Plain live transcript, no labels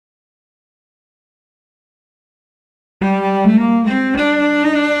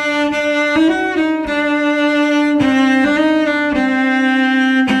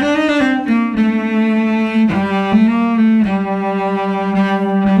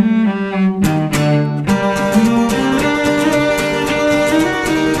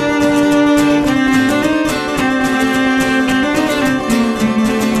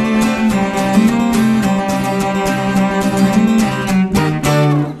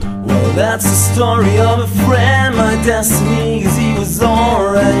That's the story of a friend, my destiny, 'cause he was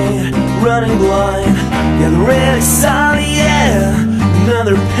already running blind. Yeah, the red excited, yeah.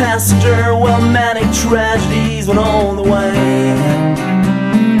 Another passenger, well, manic tragedies went all the way.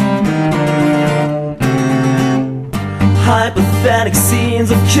 Hypothetic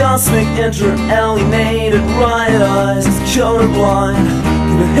scenes of cosmic inter-alienated riot eyes, colorblind,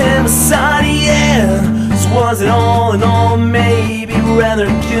 giving him a side, yeah. So was it all in all, maybe rather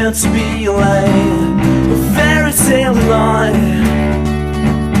good to be like a fairy tale tonight.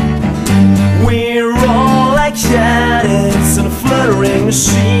 We're all like addicts in a fluttering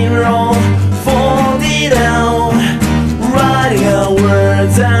machine. We're all folded out, writing our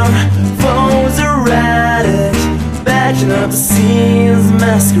words out. Phones erratic, backing up the scenes,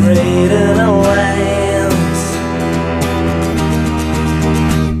 masquerading our lands.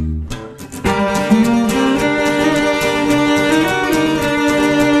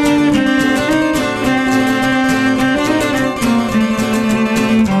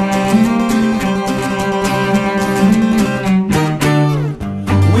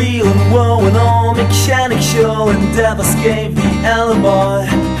 Mechanical and devils gave the alibi.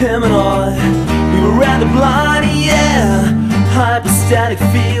 Him and I, we were rather blind, yeah. Hypostatic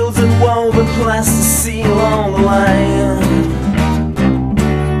fields and woven plasticine along the line.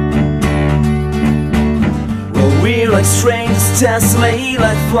 Well, we're like strangers tessellate,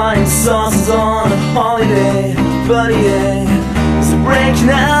 like flying saucers on a holiday. But yeah, it's breaking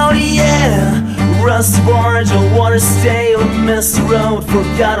out, yeah. Rusty barge, a water stale, a misty road,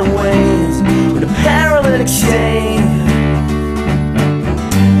 forgotten ways, with a paralytic chain.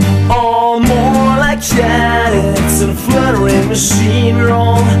 All more like addicts in a fluttering machine. We're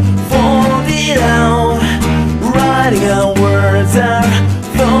all folded out, writing our words out.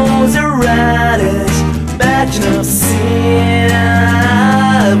 Phones erratic, backing up scene.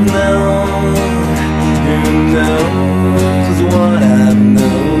 I've known, who knows what I've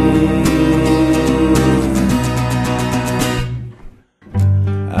known.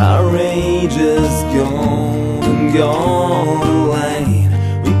 Our age is gone and gone late.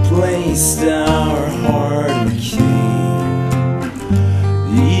 We placed our heart in the key.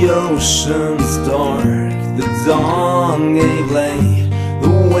 The ocean's dark, the dawn gave late. The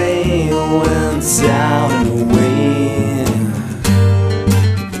whale went out and away.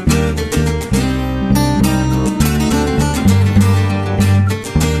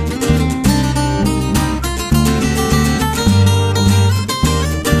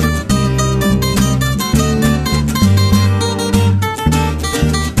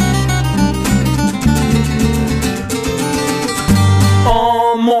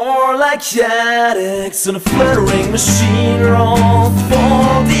 More like addicts in a fluttering machine. We're all